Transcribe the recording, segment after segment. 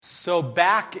So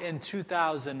back in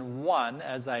 2001,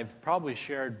 as I've probably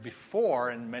shared before,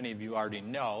 and many of you already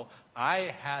know,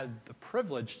 I had the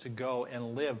privilege to go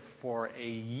and live for a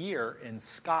year in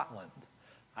Scotland.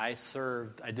 I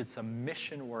did some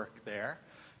mission work there,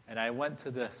 and I went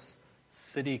to this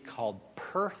city called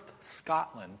Perth,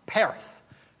 Scotland. Perth,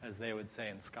 as they would say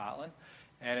in Scotland.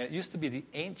 And it used to be the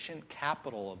ancient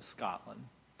capital of Scotland.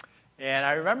 And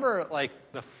I remember,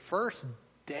 the first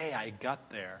day I got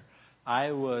there,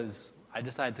 I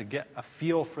decided to get a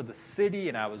feel for the city,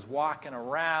 and I was walking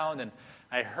around, and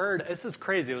I heard, this is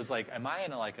crazy, it was like, am I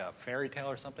in a fairy tale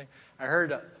or something? I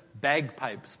heard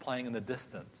bagpipes playing in the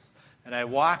distance. And I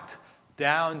walked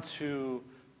down to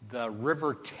the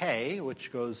River Tay,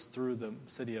 which goes through the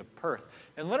city of Perth.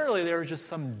 And literally there was just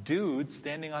some dude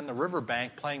standing on the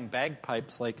riverbank playing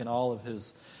bagpipes in all of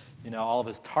his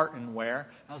tartan wear.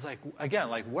 I was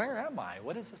where am I?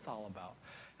 What is this all about?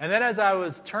 And then as I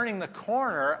was turning the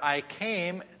corner, I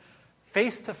came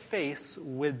face to face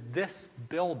with this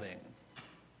building.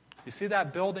 You see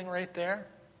that building right there?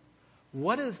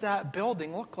 What does that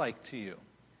building look like to you?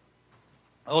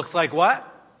 It looks like what?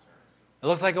 It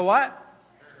looks like a what?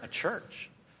 A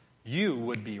church. You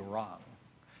would be wrong.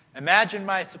 Imagine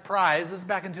my surprise, this is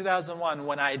back in 2001,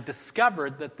 when I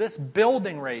discovered that this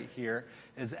building right here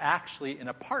is actually an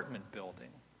apartment building.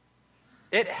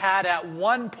 It had at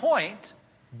one point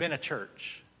been a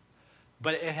church,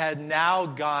 but it had now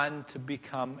gone to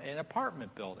become an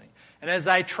apartment building. And as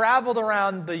I traveled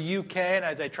around the UK and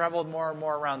as I traveled more and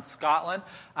more around Scotland,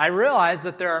 I realized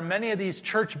that there are many of these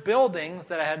church buildings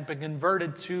that had been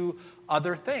converted to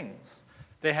other things.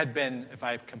 They had been, if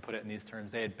I can put it in these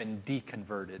terms, they had been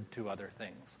deconverted to other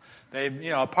things.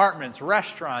 Apartments,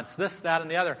 restaurants, this, that, and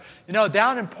the other.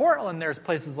 Down in Portland, there's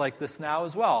places like this now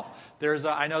as well.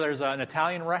 I know there's an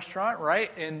Italian restaurant, right,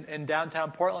 in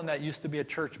downtown Portland that used to be a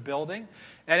church building.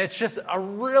 And it's just a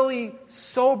really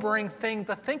sobering thing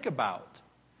to think about.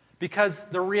 Because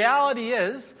the reality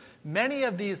is, many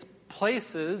of these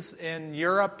places in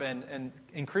Europe and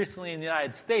increasingly in the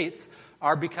United States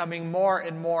are becoming more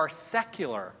and more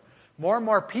secular. More and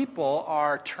more people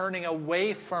are turning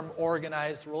away from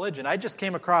organized religion. I just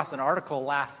came across an article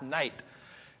last night,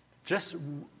 just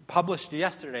published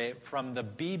yesterday from the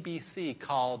BBC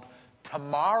called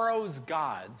Tomorrow's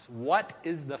Gods, What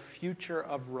is the Future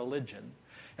of Religion?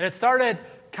 And it started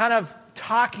kind of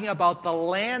talking about the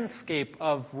landscape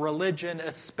of religion,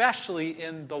 especially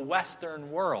in the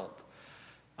Western world.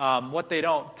 What they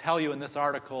don't tell you in this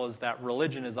article is that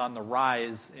religion is on the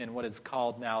rise in what is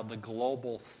called now the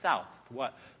global south,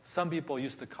 what some people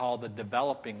used to call the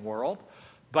developing world.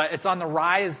 But it's on the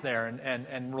rise there,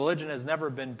 and religion has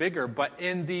never been bigger. But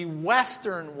in the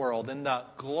Western world, in the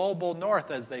global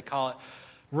north, as they call it,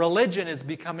 religion is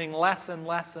becoming less and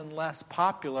less and less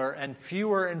popular, and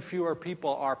fewer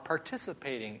people are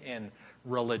participating in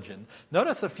religion.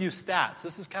 Notice a few stats.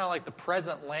 This is kind of like the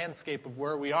present landscape of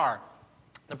where we are.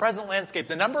 The present landscape,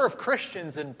 the number of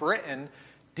Christians in Britain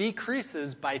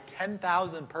decreases by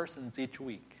 10,000 persons each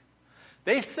week.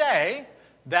 They say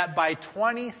that by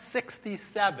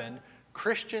 2067,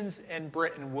 Christians in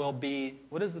Britain will be,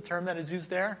 what is the term that is used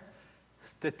there?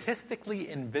 Statistically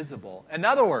invisible. In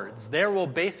other words, there will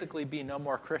basically be no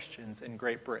more Christians in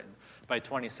Great Britain by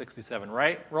 2067,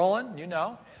 right, Roland? You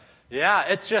know? Yeah,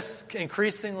 it's just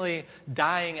increasingly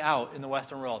dying out in the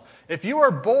Western world. If you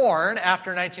were born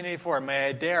after 1984, may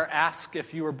I dare ask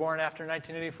if you were born after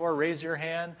 1984? Raise your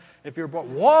hand. If you were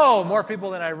born, whoa, more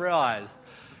people than I realized.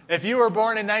 If you were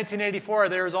born in 1984,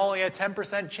 there's only a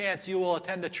 10% chance you will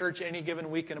attend a church any given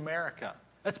week in America.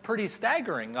 That's pretty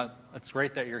staggering. It's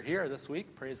great that you're here this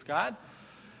week. Praise God.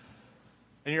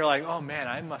 And you're like, oh man,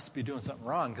 I must be doing something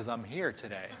wrong because I'm here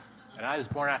today. And I was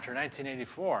born after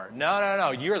 1984.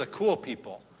 No. You're the cool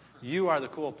people. You are the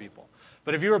cool people.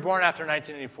 But if you were born after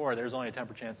 1984, there's only a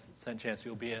 10% chance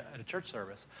you'll be at a church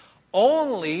service.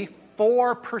 Only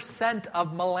 4%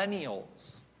 of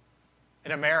millennials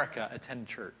in America attend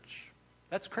church.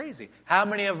 That's crazy. How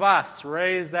many of us,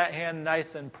 raise that hand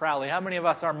nice and proudly, how many of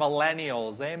us are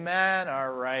millennials? Amen?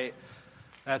 All right.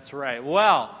 That's right.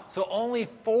 Well, so only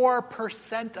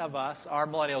 4% of us are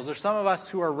millennials. There's some of us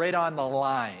who are right on the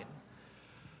line.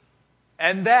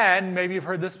 And then, maybe you've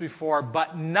heard this before,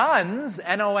 but nuns,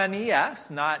 N-O-N-E-S,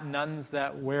 not nuns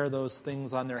that wear those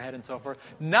things on their head and so forth.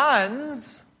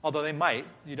 Nuns, although they might,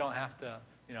 you don't have to,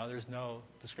 there's no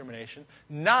discrimination.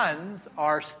 Nuns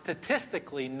are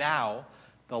statistically now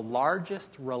the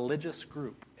largest religious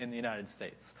group in the United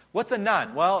States. What's a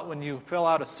nun? Well, when you fill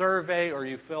out a survey or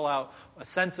you fill out a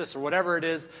census or whatever it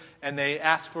is, and they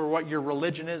ask for what your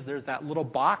religion is, there's that little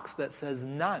box that says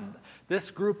nun. This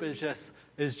group is just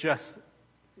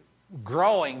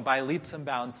growing by leaps and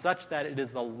bounds such that it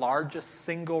is the largest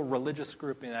single religious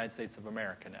group in the United States of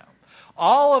America now.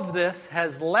 All of this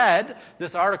has led,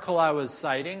 this article I was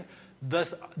citing,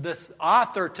 this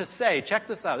author to say, check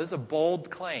this out, this is a bold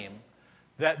claim,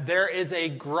 that there is a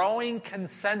growing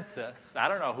consensus, I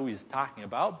don't know who he's talking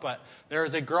about, but there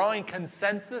is a growing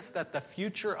consensus that the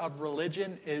future of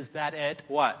religion is that it,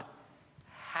 what?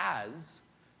 Has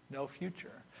no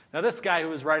future. Now this guy who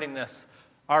was writing this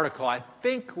article, I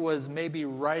think was maybe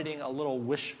writing a little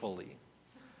wishfully.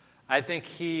 I think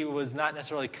he was not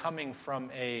necessarily coming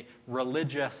from a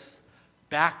religious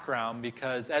background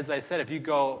because, as I said, if you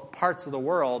go parts of the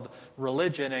world,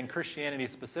 religion and Christianity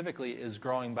specifically is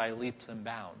growing by leaps and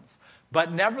bounds.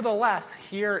 But nevertheless,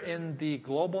 here in the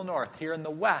global north, here in the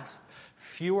West,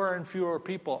 fewer and fewer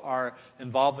people are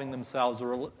involving themselves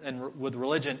with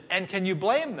religion. And can you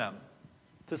blame them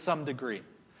to some degree?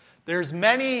 There's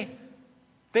many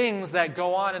things that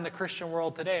go on in the Christian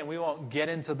world today, and we won't get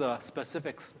into the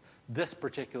specifics this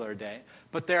particular day,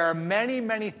 but there are many,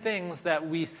 many things that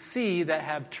we see that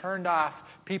have turned off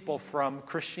people from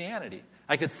Christianity.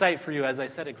 I could cite for you, as I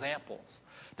said, examples.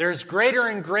 There's greater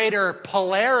and greater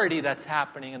polarity that's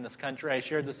happening in this country. I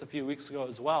shared this a few weeks ago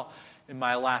as well in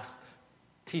my last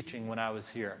teaching when I was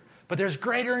here. But there's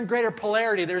greater and greater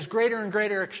polarity. There's greater and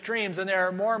greater extremes, and there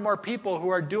are more and more people who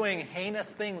are doing heinous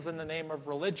things in the name of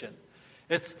religion.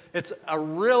 It's a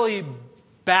really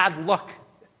bad look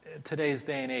in today's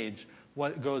day and age,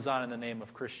 what goes on in the name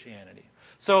of Christianity.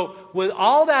 So with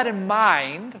all that in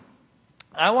mind,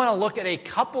 I want to look at a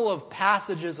couple of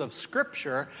passages of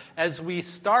Scripture as we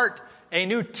start a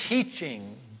new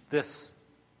teaching this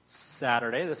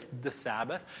Saturday, this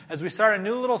Sabbath, as we start a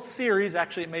new little series.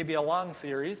 Actually, it may be a long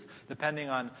series, depending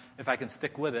on if I can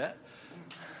stick with it.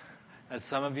 As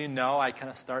some of you know, I kind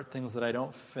of start things that I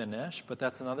don't finish, but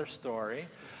that's another story.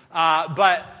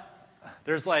 But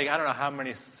there's I don't know how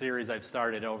many series I've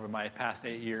started over my past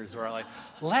 8 years where I'm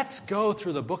let's go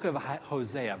through the book of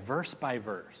Hosea, verse by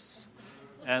verse.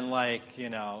 And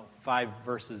 5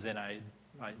 verses in, I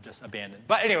just abandoned.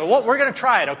 But anyway, we're going to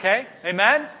try it, okay?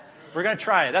 Amen? We're going to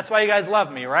try it. That's why you guys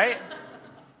love me, right?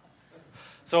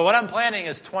 So what I'm planning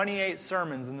is 28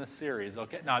 sermons in this series,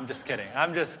 okay? No, I'm just kidding.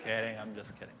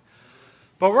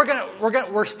 But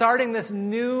we're starting this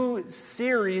new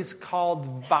series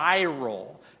called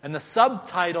Viral, and the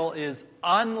subtitle is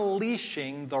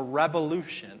Unleashing the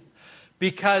Revolution,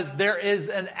 because there is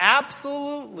an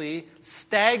absolutely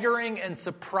staggering and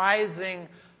surprising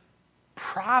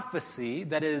prophecy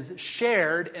that is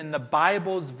shared in the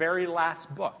Bible's very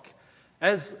last book.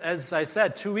 As I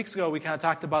said 2 weeks ago, we kind of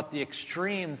talked about the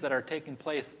extremes that are taking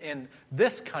place in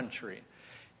this country.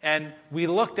 And we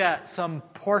looked at some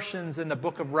portions in the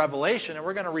book of Revelation, and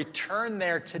we're going to return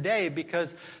there today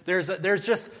because there's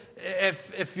just,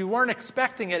 if you weren't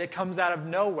expecting it, it comes out of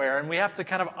nowhere, and we have to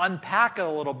kind of unpack it a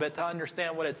little bit to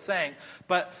understand what it's saying.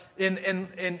 But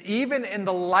even in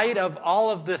the light of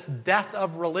all of this death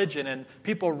of religion and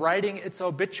people writing its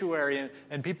obituary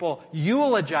and people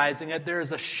eulogizing it, there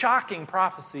is a shocking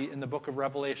prophecy in the book of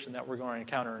Revelation that we're going to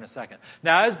encounter in a second.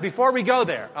 Now, before we go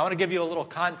there, I want to give you a little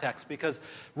context because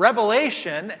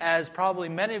Revelation, as probably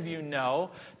many of you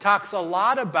know, talks a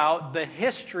lot about the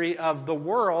history of the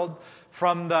world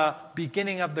from the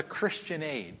beginning of the Christian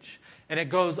age. And it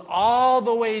goes all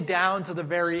the way down to the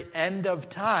very end of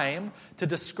time to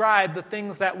describe the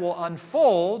things that will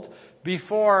unfold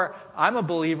before, I'm a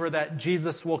believer that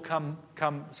Jesus will come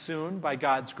soon by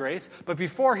God's grace. But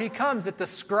before he comes, it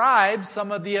describes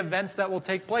some of the events that will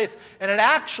take place. And it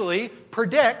actually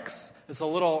predicts, it's a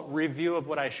little review of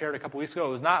what I shared a couple weeks ago.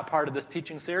 It was not part of this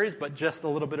teaching series, but just a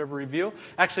little bit of a review.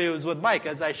 Actually, it was with Mike,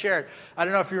 as I shared. I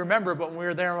don't know if you remember, but when we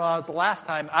were there when I was the last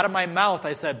time, out of my mouth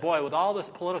I said, boy, with all this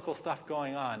political stuff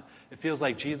going on, it feels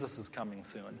like Jesus is coming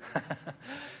soon.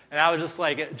 And I was just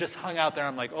it just hung out there.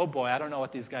 I'm like, oh boy, I don't know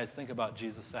what these guys think about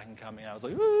Jesus' second coming. I was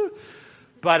like, woo.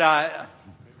 But,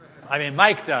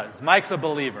 Mike does. Mike's a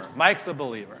believer.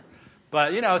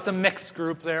 But, it's a mixed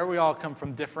group there. We all come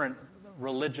from different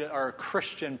religious or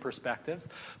Christian perspectives.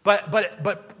 But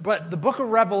the book of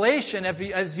Revelation,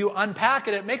 as you unpack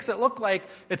it, it makes it look like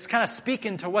it's kind of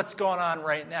speaking to what's going on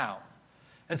right now.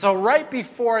 And so right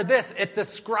before this, it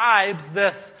describes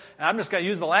this, and I'm just going to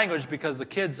use the language because the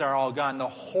kids are all gone, the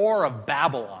whore of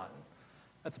Babylon.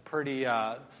 That's a pretty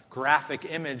graphic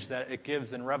image that it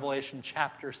gives in Revelation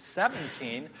chapter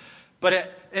 17.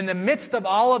 But in the midst of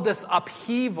all of this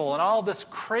upheaval and all of this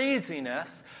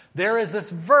craziness, there is this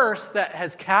verse that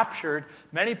has captured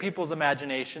many people's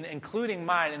imagination, including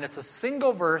mine. And it's a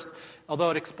single verse, although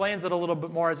it explains it a little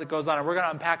bit more as it goes on. And we're going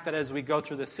to unpack that as we go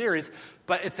through the series.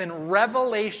 But it's in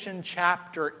Revelation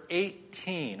chapter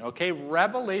 18. Okay,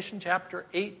 Revelation chapter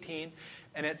 18.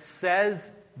 And it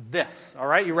says this. All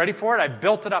right, you ready for it? I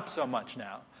built it up so much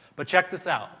now. But check this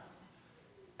out.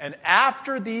 And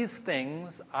after these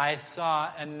things, I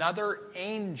saw another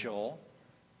angel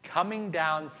coming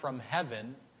down from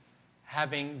heaven,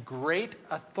 having great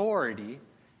authority,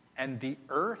 and the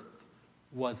earth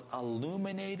was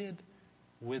illuminated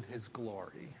with his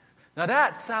glory. Now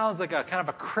that sounds like a kind of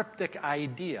a cryptic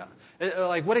idea.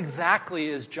 Like, what exactly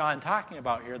is John talking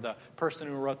about here, the person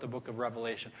who wrote the book of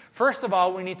Revelation? First of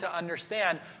all, we need to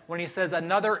understand when he says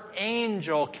another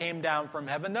angel came down from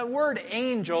heaven. The word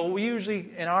angel, we usually,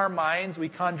 in our minds, we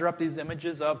conjure up these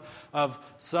images of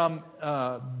some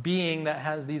being that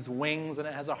has these wings and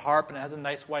it has a harp and it has a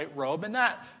nice white robe. And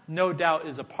that, no doubt,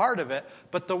 is a part of it.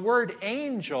 But the word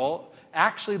angel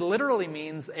actually literally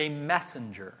means a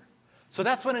messenger. So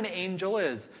that's what an angel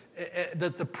is.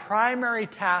 The primary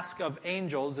task of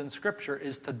angels in Scripture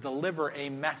is to deliver a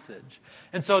message.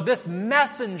 And so this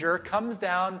messenger comes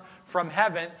down from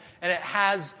heaven, and it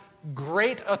has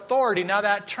great authority. Now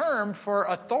that term for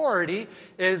authority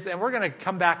is, and we're going to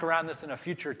come back around this in a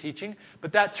future teaching,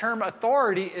 but that term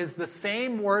authority is the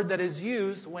same word that is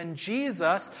used when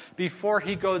Jesus, before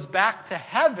he goes back to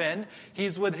heaven,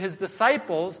 he's with his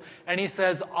disciples, and he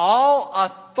says, all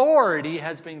authority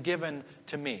has been given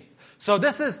to me. So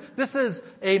this is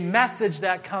a message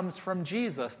that comes from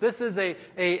Jesus. This is a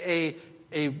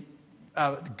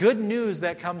good news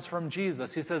that comes from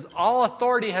Jesus. He says, all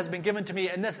authority has been given to me,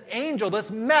 and this angel, this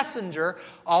messenger,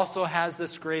 also has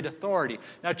this great authority.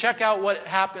 Now check out what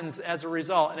happens as a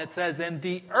result. And it says, and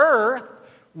the earth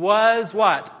was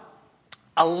what?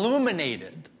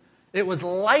 Illuminated. It was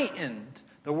lightened.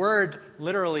 The word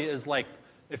literally is like,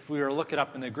 if we were to look it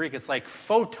up in the Greek, it's like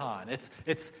photon.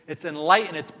 It's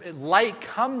enlightened. Light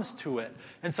comes to it.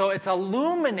 And so it's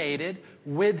illuminated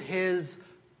with his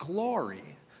glory.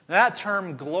 Now, that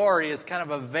term glory is kind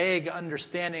of a vague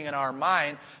understanding in our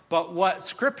mind, but what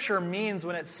Scripture means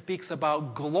when it speaks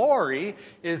about glory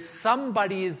is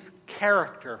somebody's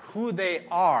character, who they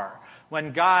are.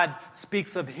 When God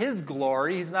speaks of his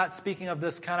glory, he's not speaking of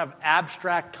this kind of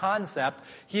abstract concept.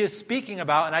 He is speaking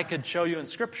about, and I could show you in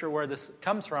Scripture where this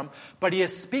comes from, but he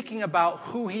is speaking about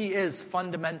who he is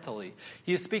fundamentally.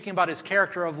 He is speaking about his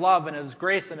character of love and his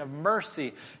grace and of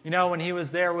mercy. You know, when he was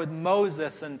there with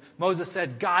Moses, and Moses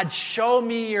said, God, show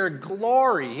me your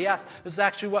glory. He asked, this is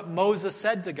actually what Moses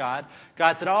said to God.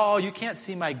 God said, oh, you can't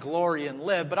see my glory and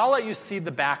live, but I'll let you see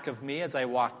the back of me as I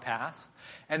walk past.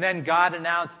 And then God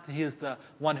announced he is the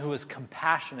one who is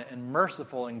compassionate and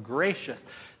merciful and gracious.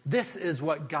 This is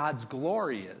what God's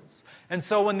glory is. And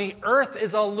so when the earth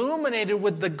is illuminated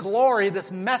with the glory,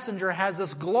 this messenger has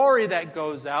this glory that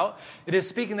goes out. It is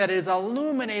speaking that it is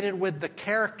illuminated with the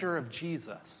character of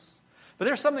Jesus. But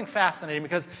there's something fascinating,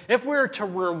 because if we were to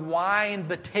rewind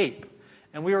the tape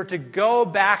and we were to go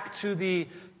back to the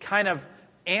kind of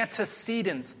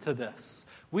antecedents to this,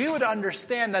 we would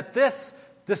understand that this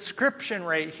description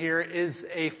right here is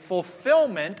a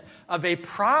fulfillment of a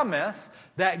promise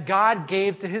that God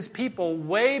gave to his people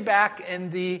way back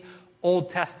in the Old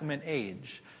Testament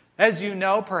age. As you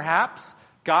know, perhaps,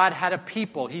 God had a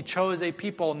people. He chose a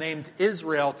people named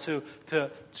Israel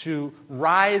to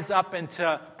rise up and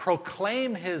to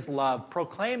proclaim his love,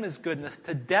 proclaim his goodness,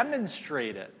 to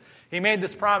demonstrate it. He made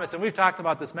this promise, and we've talked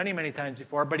about this many, many times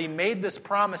before, but he made this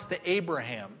promise to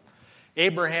Abraham.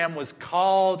 Abraham was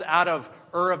called out of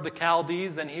Ur of the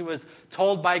Chaldees, and he was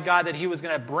told by God that he was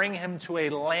going to bring him to a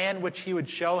land which he would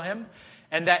show him,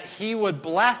 and that he would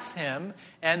bless him,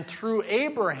 and through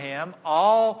Abraham,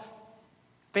 all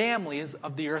families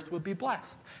of the earth would be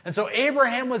blessed. And so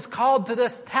Abraham was called to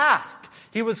this task.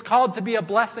 He was called to be a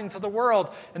blessing to the world.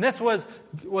 And this was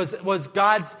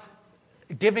God's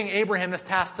giving Abraham this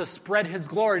task to spread his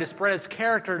glory, to spread his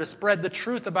character, to spread the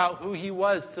truth about who he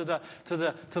was to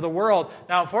the world.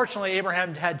 Now, unfortunately,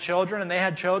 Abraham had children, and they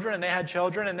had children, and they had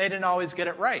children, and they didn't always get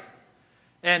it right.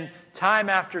 And time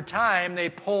after time, they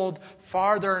pulled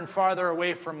farther and farther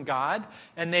away from God,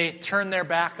 and they turned their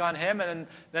back on him, and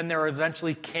then there were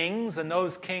eventually kings, and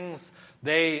those kings,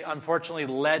 they unfortunately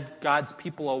led God's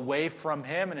people away from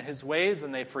him and his ways,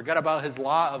 and they forgot about his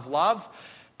law of love.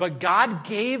 But God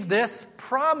gave this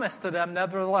promise to them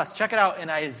nevertheless. Check it out in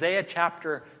Isaiah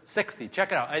chapter 60.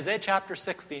 Check it out. Isaiah chapter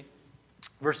 60,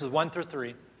 verses 1 through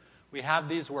 3. We have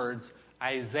these words.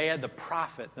 Isaiah the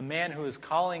prophet, the man who is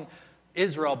calling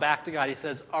Israel back to God. He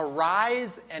says,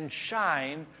 arise and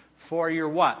shine, for your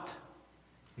what?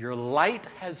 Your light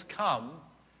has come,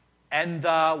 and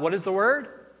what is the word?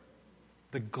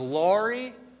 The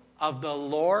glory of the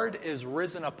Lord is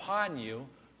risen upon you,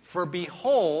 for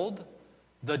behold,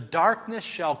 the darkness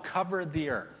shall cover the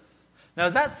earth. Now,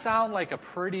 does that sound like a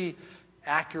pretty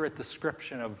accurate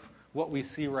description of what we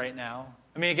see right now?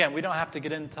 I mean, again, we don't have to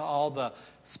get into all the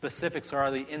specifics or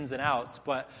the ins and outs,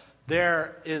 but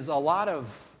there is a lot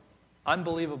of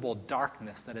unbelievable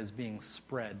darkness that is being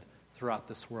spread throughout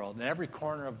this world, in every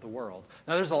corner of the world.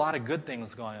 Now, there's a lot of good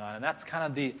things going on, and that's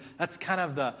kind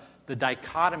of the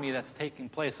dichotomy that's taking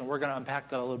place, and we're going to unpack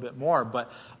that a little bit more.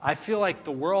 But I feel like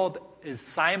the world is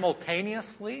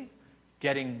simultaneously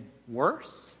getting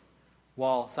worse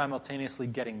while simultaneously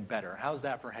getting better. How's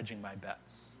that for hedging my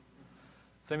bets?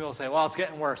 Some people say, well, it's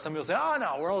getting worse. Some people say, oh,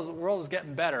 no, the world is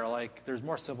getting better. Like, there's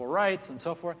more civil rights and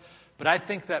so forth. But I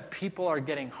think that people are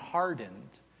getting hardened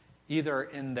either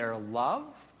in their love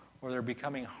or they're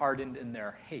becoming hardened in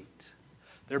their hate.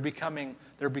 They're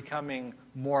becoming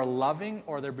more loving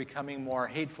or they're becoming more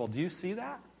hateful. Do you see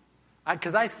that?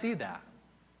 Because I see that.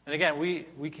 And again,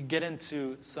 we could get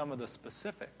into some of the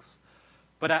specifics.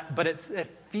 But it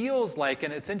feels like,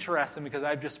 and it's interesting because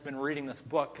I've just been reading this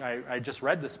book. I just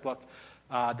read this book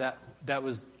that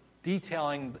was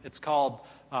detailing, it's called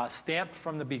Stamped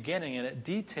from the Beginning, and it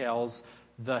details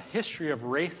the history of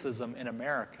racism in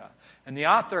America. And the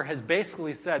author has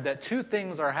basically said that two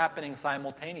things are happening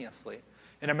simultaneously.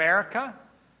 In America,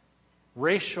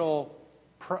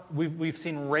 we've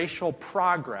seen racial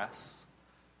progress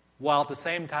while at the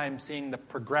same time seeing the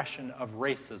progression of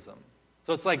racism.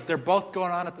 So it's like they're both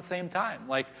going on at the same time.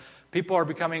 Like people are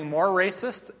becoming more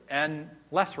racist and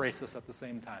less racist at the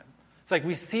same time. It's like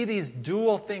we see these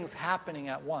dual things happening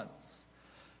at once.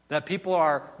 That people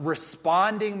are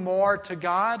responding more to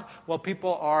God while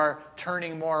people are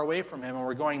turning more away from Him. And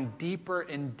we're going deeper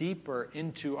and deeper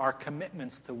into our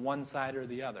commitments to one side or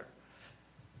the other.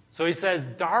 So he says,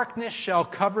 darkness shall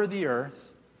cover the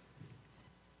earth,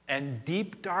 and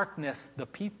deep darkness the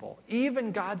people.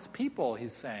 Even God's people,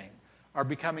 he's saying, are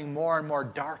becoming more and more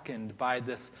darkened by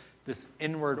this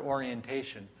inward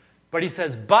orientation. But he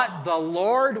says, but the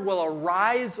Lord will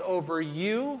arise over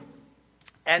you,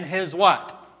 and His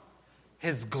what?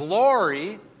 His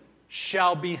glory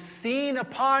shall be seen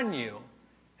upon you.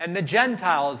 And the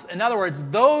Gentiles, in other words,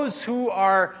 those who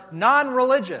are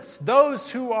non-religious,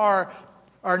 those who are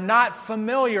not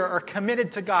familiar or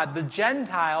committed to God, the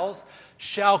Gentiles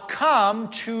shall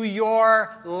come to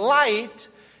your light,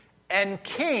 and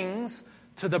kings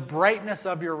to the brightness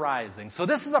of your rising. So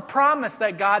this is a promise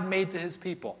that God made to His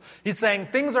people. He's saying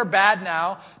things are bad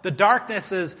now, the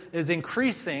darkness is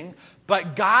increasing,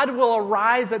 but God will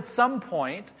arise at some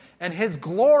point, and His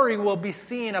glory will be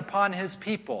seen upon His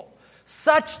people,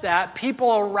 such that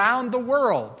people around the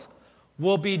world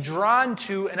will be drawn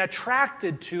to and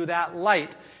attracted to that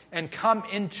light and come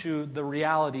into the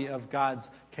reality of God's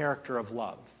character of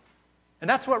love. And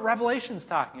that's what Revelation's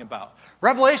talking about.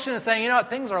 Revelation is saying,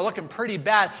 things are looking pretty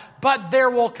bad, but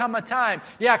there will come a time.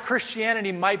 Yeah,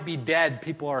 Christianity might be dead,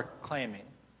 people are claiming.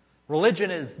 Religion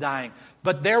is dying.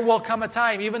 But there will come a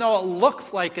time, even though it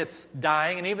looks like it's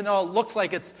dying, and even though it looks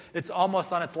like it's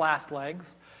almost on its last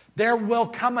legs, there will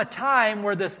come a time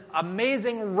where this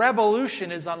amazing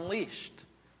revolution is unleashed.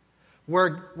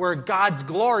 Where God's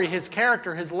glory, His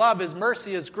character, His love, His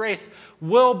mercy, His grace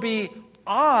will be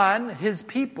on His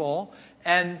people,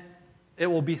 and it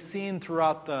will be seen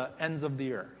throughout the ends of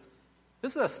the earth.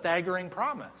 This is a staggering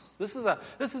promise. This is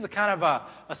a kind of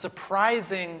a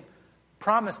surprising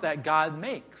promise that God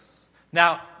makes.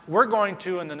 Now, we're going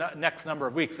to, in the next number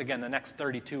of weeks, again, the next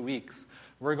 32 weeks,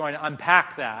 we're going to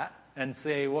unpack that and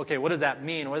say, well, okay, what does that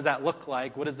mean? What does that look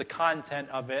like? What is the content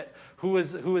of it? Who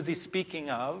is He speaking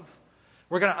of?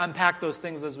 We're going to unpack those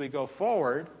things as we go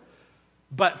forward.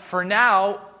 But for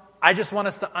now, I just want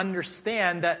us to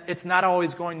understand that it's not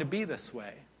always going to be this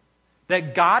way.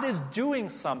 That God is doing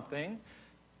something,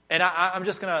 and I'm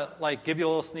just going to give you a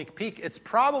little sneak peek. It's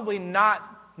probably not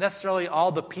necessarily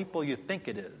all the people you think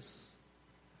it is.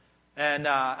 And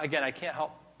again, I can't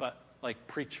help but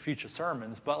preach future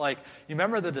sermons. But you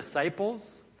remember the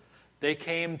disciples? They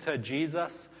came to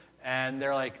Jesus, and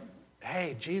they're like,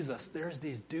 hey, Jesus, there's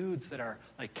these dudes that are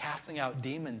casting out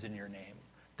demons in your name.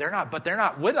 They're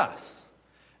not with us.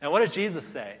 And what does Jesus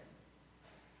say?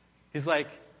 He's like,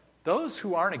 those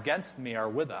who aren't against me are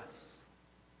with us.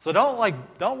 So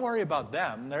don't worry about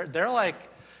them. They're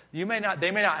they may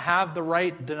not have the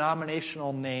right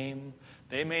denominational name.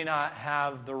 They may not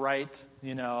have the right,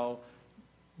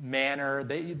 manner.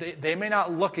 They may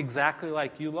not look exactly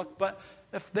like you look, but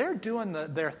if they're doing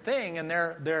their thing and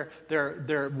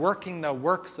they're working the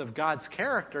works of God's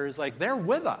character, it's like they're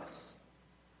with us.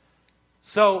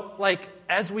 So, like,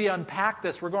 as we unpack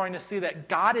this, we're going to see that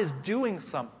God is doing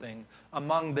something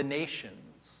among the nations.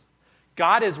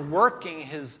 God is working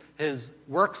his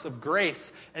works of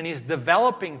grace, and he's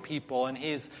developing people, and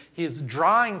he's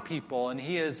drawing people, and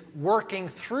he is working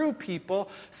through people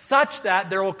such that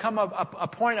there will come a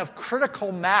point of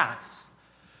critical mass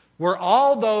where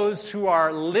all those who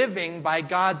are living by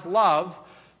God's love,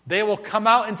 they will come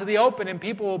out into the open, and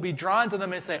people will be drawn to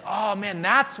them and say, oh man,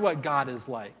 that's what God is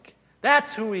like.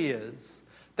 That's who he is.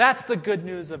 That's the good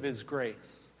news of his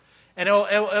grace. And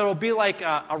it'll be like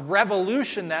a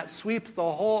revolution that sweeps the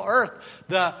whole earth.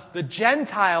 The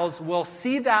Gentiles will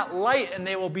see that light and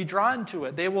they will be drawn to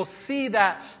it. They will see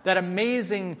that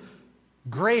amazing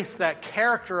grace, that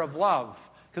character of love.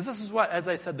 Because this is what, as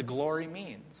I said, the glory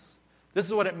means. This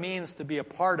is what it means to be a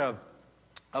part of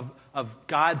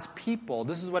God's people.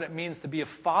 This is what it means to be a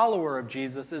follower of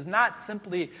Jesus, is not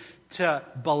simply to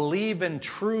believe in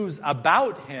truths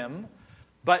about him,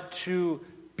 but to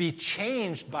be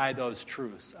changed by those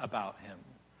truths about him,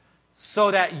 so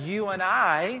that you and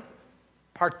I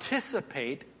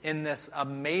participate in this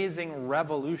amazing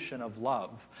revolution of love,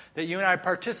 that you and I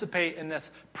participate in this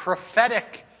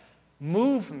prophetic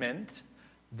movement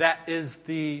that is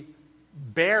the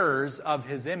bearers of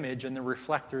his image and the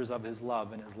reflectors of his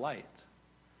love and his light.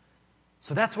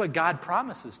 So that's what God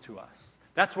promises to us.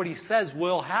 That's what he says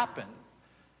will happen.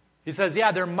 He says,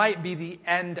 yeah, there might be the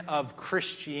end of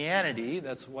Christianity.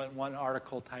 That's what one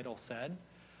article title said.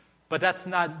 But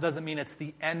doesn't mean it's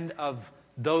the end of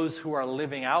those who are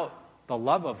living out the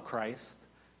love of Christ.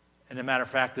 And as a matter of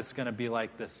fact, it's going to be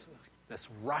like this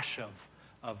rush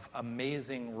of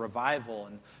amazing revival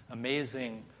and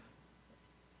amazing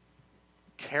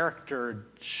character,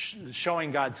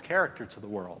 showing God's character to the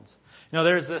world. You know,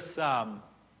 there's this time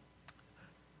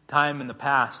in the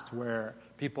past where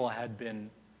people had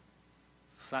been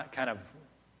kind of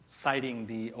citing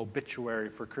the obituary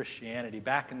for Christianity.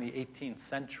 Back in the 18th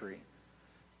century,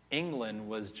 England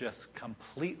was just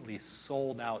completely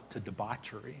sold out to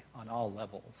debauchery on all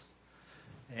levels.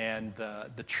 And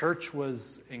the church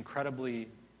was incredibly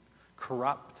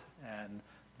corrupt, and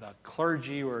the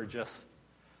clergy were just,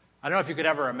 I don't know if you could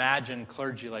ever imagine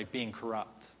clergy like being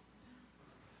corrupt.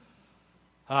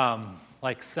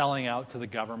 Like selling out to the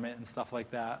government and stuff like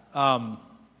that.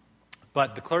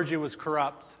 But the clergy was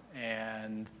corrupt,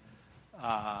 and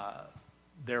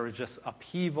there was just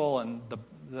upheaval, and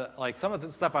like some of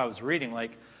the stuff I was reading,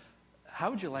 like, how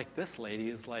would you like this, lady?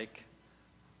 Is like,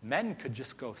 men could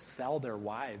just go sell their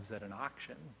wives at an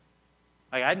auction.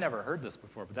 Like, I'd never heard this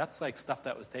before, but that's like stuff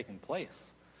that was taking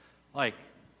place. Like,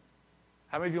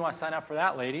 how many of you want to sign up for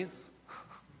that, ladies?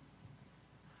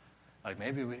 Like,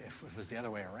 maybe if it was the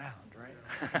other way around,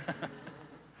 right?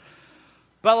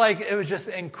 But, like, it was just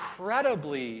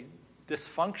incredibly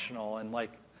dysfunctional, and,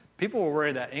 like, people were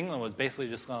worried that England was basically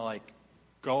just going to, like,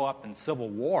 go up in civil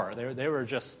war.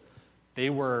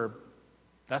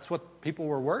 That's what people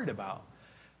were worried about.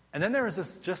 And then there was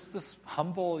this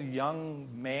humble young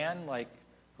man, like,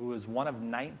 who was one of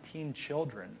 19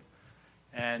 children,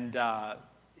 and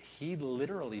he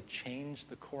literally changed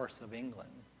the course of England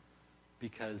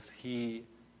because he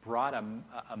brought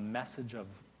a message of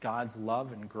God's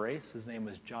love and grace. His name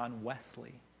was John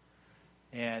Wesley.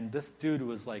 And this dude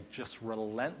was like just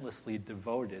relentlessly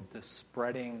devoted to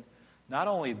spreading not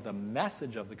only the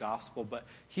message of the gospel, but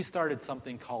he started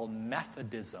something called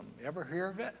Methodism. You ever hear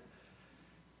of it?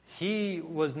 He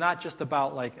was not just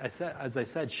about, like as I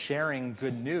said, sharing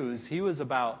good news. He was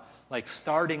about like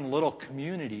starting little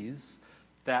communities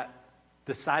that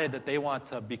decided that they want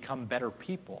to become better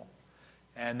people.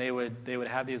 And they would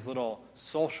have these little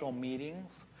social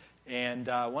meetings. And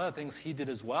one of the things he did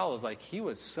as well is, like, he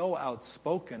was so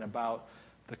outspoken about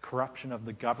the corruption of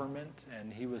the government,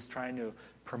 and he was trying to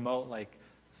promote, like,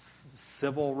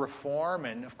 civil reform.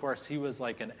 And, of course, he was,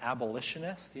 like, an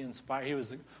abolitionist. He was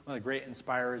one of the great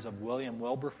inspirers of William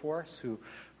Wilberforce, who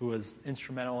was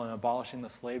instrumental in abolishing the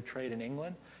slave trade in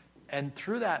England. And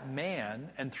through that man,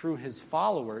 and through his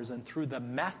followers, and through the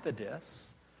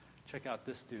Methodists, check out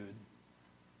this dude.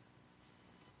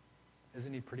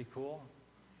 Isn't he pretty cool?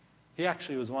 He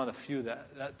actually was one of the few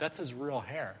that's his real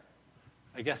hair.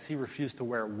 I guess he refused to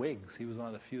wear wigs. He was one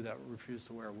of the few that refused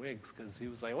to wear wigs because he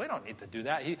was like, we don't need to do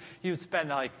that. He would spend,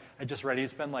 like, I just read, he'd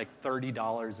spend like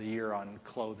 $30 a year on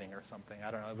clothing or something.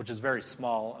 I don't know, which is a very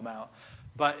small amount.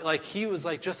 But, like, he was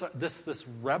like just this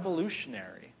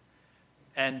revolutionary.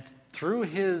 And through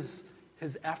his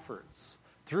efforts,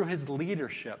 through his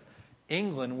leadership,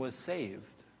 England was saved.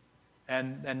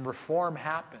 And reform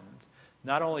happened,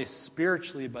 not only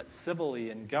spiritually, but civilly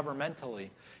and governmentally.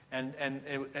 And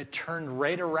it turned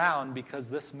right around because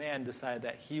this man decided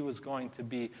that he was going to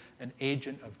be an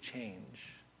agent of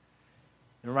change.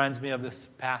 It reminds me of this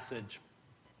passage,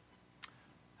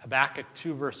 Habakkuk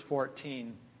 2, verse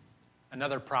 14,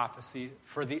 another prophecy.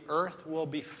 For the earth will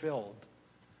be filled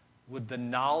with the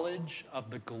knowledge of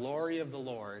the glory of the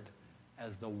Lord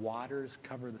as the waters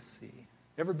cover the sea.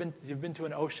 You've been to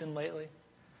an ocean lately?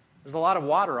 There's a lot of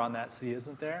water on that sea,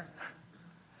 isn't there?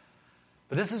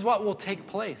 But this is what will take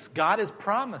place. God has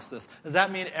promised this. Does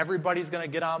that mean everybody's going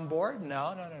to get on board?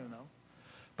 No.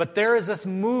 But there is this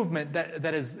movement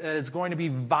that is going to be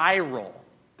viral,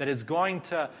 that is going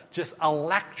to just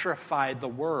electrify the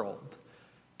world.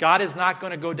 God is not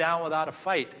going to go down without a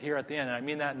fight here at the end, and I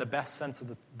mean that in the best sense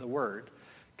of the word.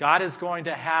 God is going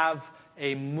to have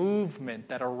a movement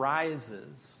that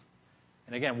arises.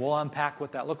 And again, we'll unpack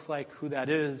what that looks like, who that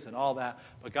is, and all that.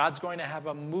 But God's going to have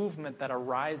a movement that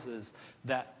arises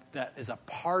that is a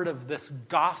part of this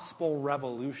gospel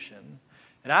revolution.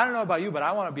 And I don't know about you, but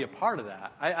I want to be a part of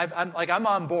that. I'm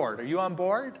on board. Are you on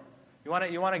board? You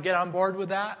want to get on board with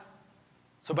that?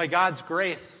 So by God's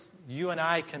grace, you and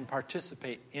I can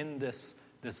participate in this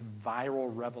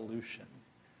viral revolution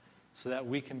so that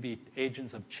we can be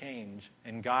agents of change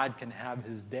and God can have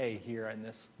his day here in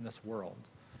this world.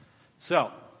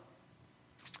 So,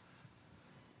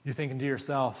 you're thinking to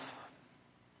yourself,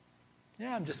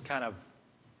 yeah, I'm just kind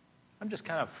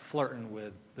of flirting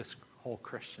with this whole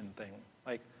Christian thing.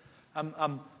 Like,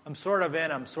 I'm sort of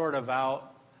in, I'm sort of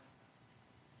out.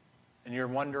 And you're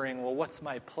wondering, well, what's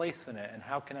my place in it, and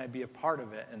how can I be a part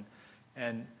of it?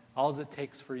 And all it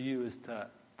takes for you is to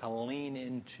lean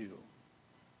into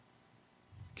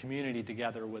community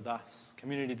together with us,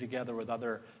 community together with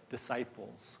other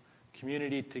disciples,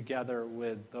 community together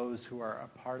with those who are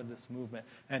a part of this movement.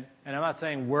 And I'm not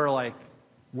saying we're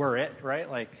it,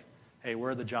 right? Like, hey,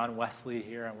 we're the John Wesley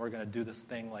here, and we're going to do this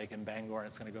thing like in Bangor, and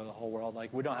it's going to go to the whole world.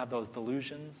 Like, we don't have those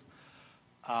delusions,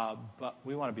 but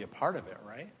we want to be a part of it,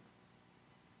 right?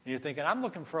 And you're thinking, I'm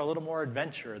looking for a little more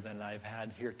adventure than I've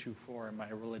had heretofore in my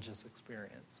religious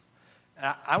experience.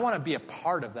 And I want to be a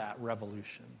part of that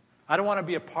revolution. I don't want to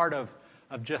be a part of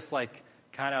just like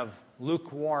kind of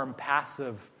lukewarm,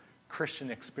 passive Christian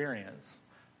experience.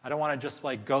 I don't want to just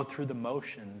like go through the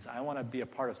motions. I want to be a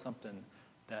part of something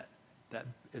that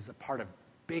is a part of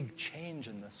big change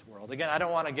in this world. Again, I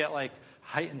don't want to get like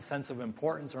heightened sense of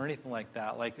importance or anything like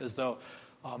that, like as though,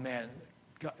 oh man,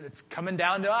 God, it's coming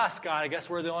down to us, God. I guess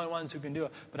we're the only ones who can do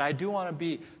it. But I do want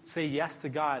to say yes to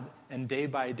God, and day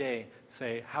by day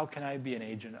say, how can I be an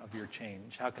agent of your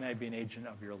change? How can I be an agent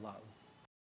of your love?